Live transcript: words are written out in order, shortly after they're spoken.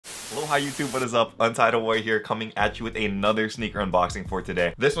Hello, hi YouTube, what is up? Untied Hawaii here, coming at you with another sneaker unboxing for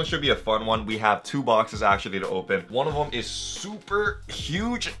today. This one should be a fun one. We have two boxes actually to open. One of them is super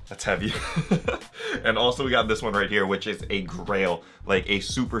huge. That's heavy. And also we got this one right here, which is a Grail, like a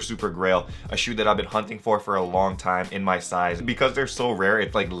super Grail, a shoe that I've been hunting for a long time in my size. Because they're so rare,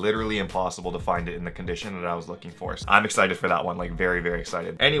 it's like literally impossible to find it in the condition that I was looking for. So I'm excited for that one, like very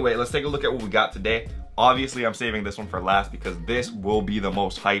excited. Anyway, let's take a look at what we got today. Obviously, I'm saving this one for last because this will be the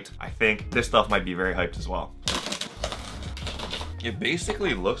most hyped. I think this stuff might be very hyped as well. It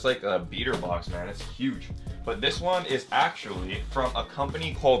basically looks like a beater box, man. It's huge. But this one is actually from a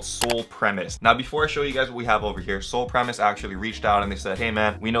company called Soul Premise. Now, before I show you guys what we have over here, Soul Premise actually reached out and they said, hey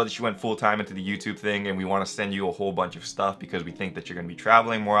man, we know that you went full time into the YouTube thing and we want to send you a whole bunch of stuff because we think that you're going to be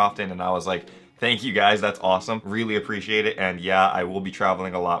traveling more often. And I was like, thank you guys, that's awesome. Really appreciate it. And yeah, I will be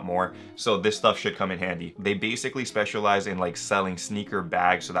traveling a lot more. So this stuff should come in handy. They basically specialize in like selling sneaker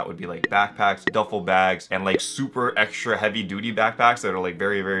bags. So that would be like backpacks, duffel bags, and like super extra heavy duty backpacks that are like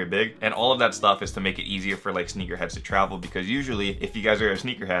very big. And all of that stuff is to make it easier for like sneakerheads to travel, because usually if you guys are a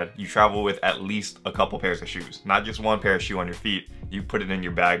sneakerhead, you travel with at least a couple pairs of shoes, not just one pair of shoe on your feet. You put it in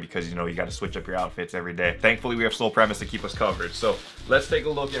your bag because you know you got to switch up your outfits every day. Thankfully, we have Soul Premise to keep us covered. So let's take a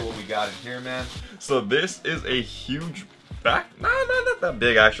look at what we got in here, man. So this is a huge not that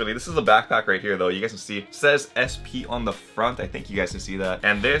big actually. This is a backpack right here though. You guys can see it says SP on the front. I think you guys can see that.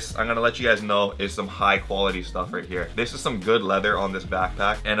 And this, I'm gonna let you guys know, is some high quality stuff right here. This is some good leather on this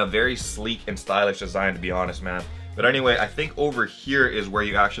backpack and a very sleek and stylish design, to be honest, man. But anyway, I think over here is where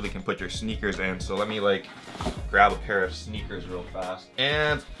you actually can put your sneakers in. So let me like grab a pair of sneakers real fast.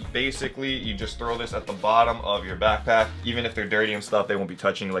 And basically you just throw this at the bottom of your backpack. Even if they're dirty and stuff, they won't be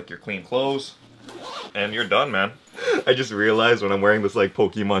touching like your clean clothes. And you're done, man. I just realized when I'm wearing this like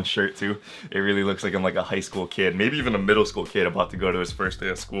Pokemon shirt too, it really looks like I'm like a high school kid, maybe even a middle school kid about to go to his first day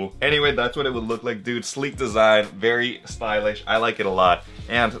of school. Anyway, that's what it would look like, dude. Sleek design, very stylish. I like it a lot.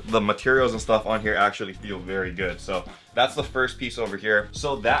 And the materials and stuff on here actually feel very good. So that's the first piece over here.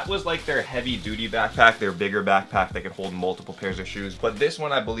 So that was like their heavy duty backpack, their bigger backpack that can hold multiple pairs of shoes. But this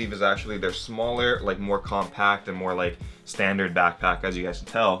one I believe is actually their smaller, like more compact and more like standard backpack, as you guys can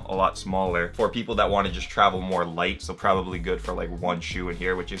tell, a lot smaller for people that want to just travel more light. So probably good for like one shoe in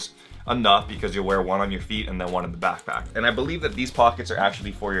here, which is enough because you'll wear one on your feet and then one in the backpack. And I believe that these pockets are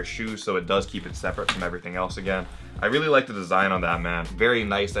actually for your shoes, so it does keep it separate from everything else again. I really like the design on that, man. Very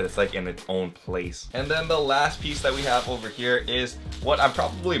nice that it's like in its own place. And then the last piece that we have over here is what I'm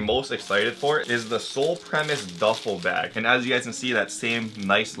probably most excited for, is the Soul Premise duffel bag. And as you guys can see, that same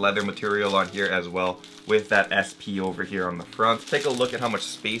nice leather material on here as well, with that SP over here on the front. Take a look at how much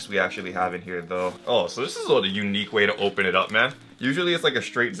space we actually have in here though. Oh, so this is a unique way to open it up, man. Usually it's like a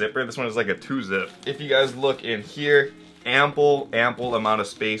straight zipper. This one is like a 2-zip. If you guys look in here, ample amount of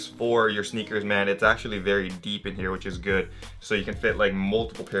space for your sneakers, man. It's actually very deep in here, which is good. So you can fit like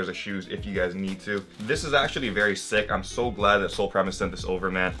multiple pairs of shoes if you guys need to. This is actually very sick. I'm so glad that Soul Premise sent this over,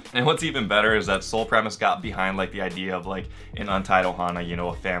 man. And what's even better is that Soul Premise got behind like the idea of like an Untied Ohana, you know,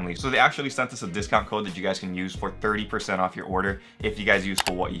 a family. So they actually sent us a discount code that you guys can use for 30% off your order if you guys use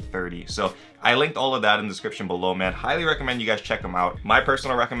Hawaii30. So I linked all of that in the description below, man. Highly recommend you guys check them out. My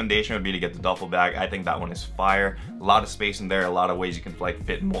personal recommendation would be to get the duffel bag. I think that one is fire. A lot of space in there, a lot of ways you can like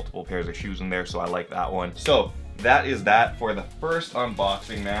fit multiple pairs of shoes in there, so I like that one. So that is that for the first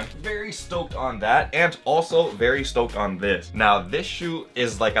unboxing, man. Very stoked on that, and also very stoked on this. Now this shoe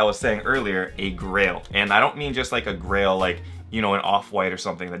is, like I was saying earlier, a Grail. And I don't mean just like a Grail, like, you know, an off-white or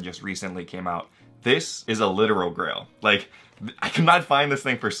something that just recently came out. This is a literal Grail. Like, I could not find this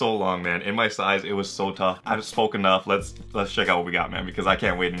thing for so long, man. In my size, it was so tough. I've spoke enough. Let's check out what we got, man, because I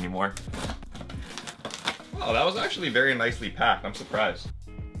can't wait anymore. Oh, that was actually very nicely packed. I'm surprised.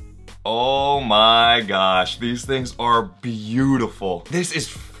 Oh my gosh, these things are beautiful. This is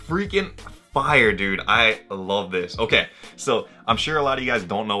freaking fire, dude. I love this. Okay, so I'm sure a lot of you guys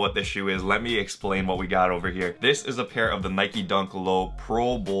don't know what this shoe is. Let me explain what we got over here. This is a pair of the Nike Dunk Low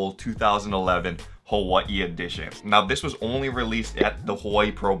Pro Bowl 2011 Hawaii edition. Now this was only released at the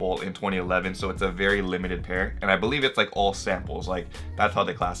Hawaii Pro Bowl in 2011, so it's a very limited pair, and I believe it's like all samples, like that's how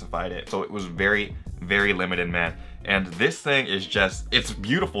they classified it. So it was very limited, man. And this thing is just, it's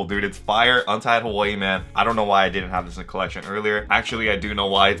beautiful, dude. It's fire. Untied Hawaii, man. I don't know why I didn't have this in the collection earlier. Actually, I do know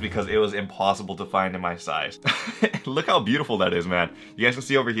why. It's because it was impossible to find in my size. Look how beautiful that is, man. You guys can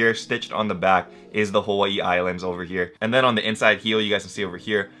see over here, stitched on the back, is the Hawaii Islands over here. And then on the inside heel, you guys can see over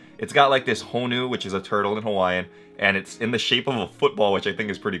here, it's got like this honu, which is a turtle in Hawaiian, and it's in the shape of a football, which I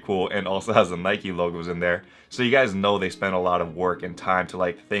think is pretty cool, and also has the Nike logos in there. So you guys know they spent a lot of work and time to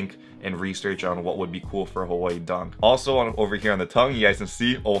like think and research on what would would be cool for a Hawaii dunk. Also over here on the tongue, you guys can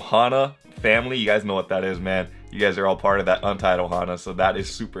see Ohana family. You guys know what that is, man. You guys are all part of that Untied Ohana, so that is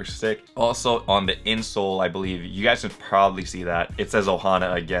super sick. Also on the insole, I believe, you guys can probably see that. It says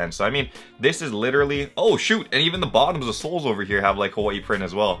Ohana again. So I mean, this is literally, oh shoot, and even the bottoms of soles over here have like Hawaii print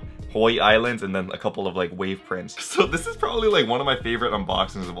as well. Hawaii Islands and then a couple of like wave prints. So this is probably like one of my favorite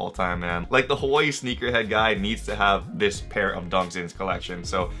unboxings of all time, man. Like the Hawaii sneakerhead guy needs to have this pair of dunks in his collection.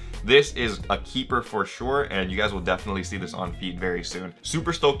 So this is a keeper for sure, and you guys will definitely see this on feet very soon.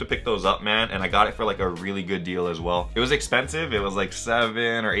 Super stoked to pick those up, man, and I got it for like a really good deal as well. It was expensive. It was like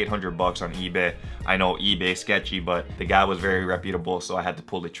 $700 or $800 on eBay. I know eBay sketchy, but the guy was very reputable, so I had to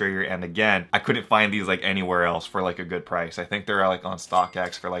pull the trigger. And again, I couldn't find these like anywhere else for like a good price. I think they're like on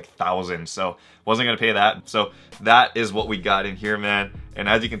StockX for like thousands, so wasn't gonna pay that. So that is what we got in here, man. And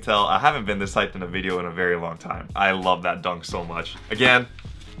as you can tell, I haven't been this hyped in a video in a very long time. I love that dunk so much. Again,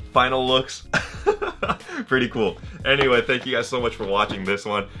 final looks. Pretty cool. Anyway, thank you guys so much for watching this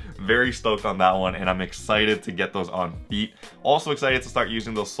one. Very stoked on that one, and I'm excited to get those on feet. Also excited to start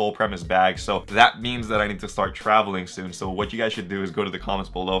using those sole premise bags, so that means that I need to start traveling soon. So what you guys should do is go to the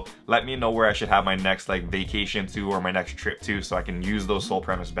comments below, let me know where I should have my next like vacation to or my next trip to, so I can use those sole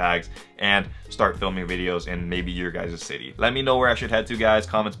premise bags and start filming videos in maybe your guys' city. Let me know where I should head to, guys,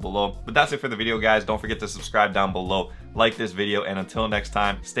 comments below. But that's it for the video, guys. Don't forget to subscribe down below, like this video, and until next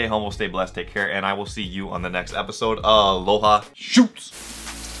time, stay humble, stay blessed, take care, and I will see you on the next episode. Aloha, shoots!